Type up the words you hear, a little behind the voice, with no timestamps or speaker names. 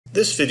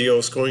This video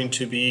is going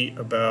to be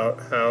about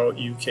how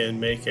you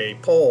can make a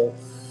poll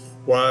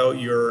while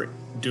you're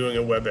doing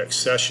a WebEx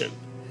session.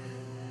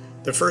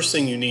 The first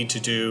thing you need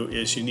to do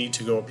is you need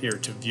to go up here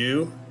to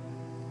View,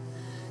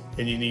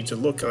 and you need to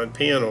look on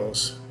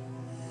Panels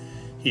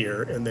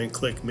here and then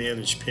click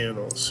Manage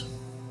Panels.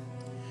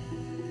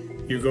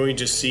 You're going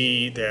to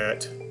see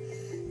that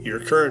your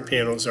current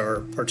panels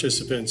are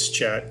Participants,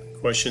 Chat,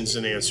 Questions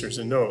and Answers,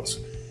 and Notes.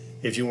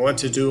 If you want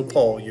to do a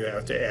poll, you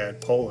have to add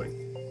polling.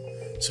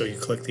 So you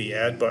click the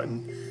Add button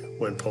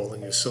when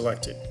polling is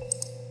selected.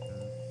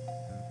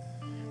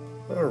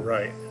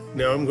 Alright,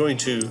 now I'm going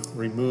to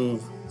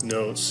remove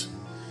Notes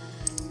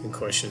and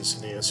Questions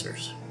and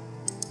Answers.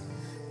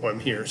 Well,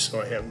 I'm here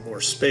so I have more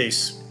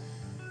space.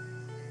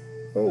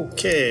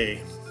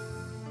 Okay,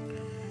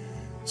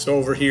 so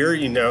over here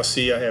you now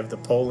see I have the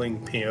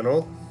polling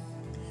panel,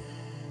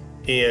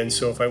 and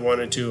so if I want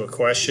to do a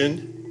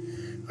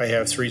question, I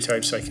have three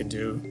types I can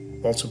do: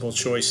 multiple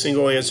choice,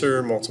 single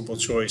answer, multiple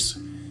choice,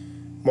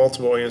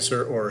 multiple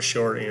answer, or a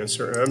short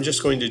answer. And I'm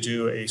just going to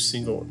do a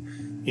single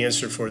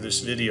answer for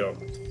this video.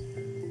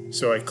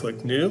 So I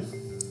click New,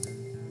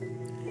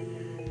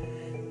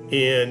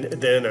 and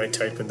then I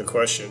type in the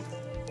question.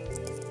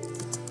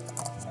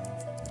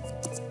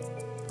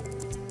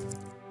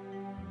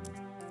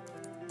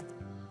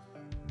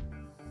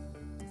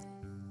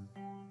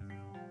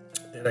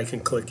 And I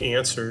can click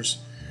Answers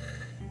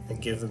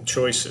and give them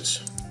choices.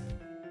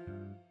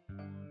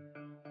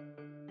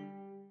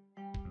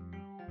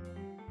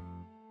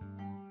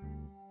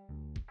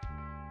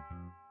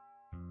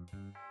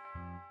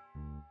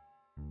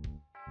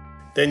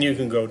 Then you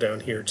can go down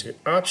here to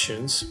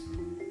Options,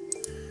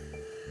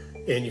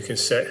 and you can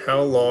set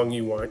how long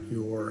you want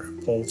your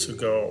poll to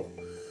go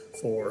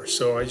for.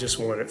 So I just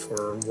want it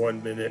for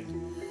 1 minute.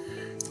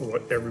 I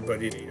want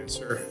everybody to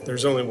answer.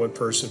 There's only one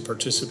person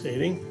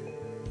participating.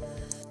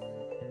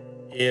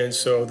 And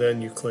so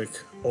then you click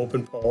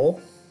Open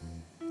Poll.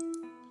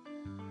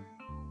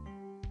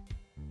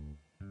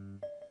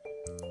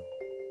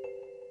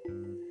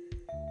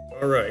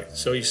 Alright,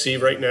 so you see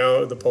right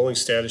now the polling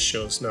status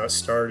shows not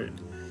started.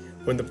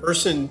 When the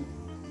person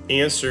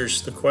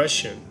answers the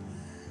question,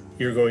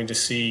 you're going to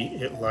see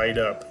it light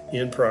up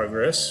in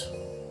progress,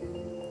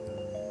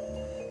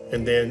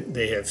 and then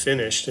they have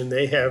finished and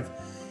they have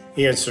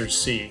answered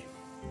C.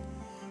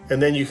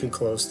 And then you can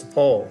close the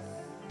poll.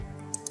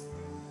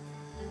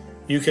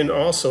 You can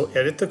also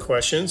edit the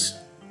questions,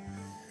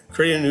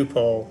 create a new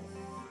poll,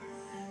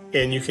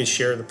 and you can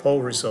share the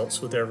poll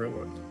results with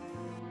everyone.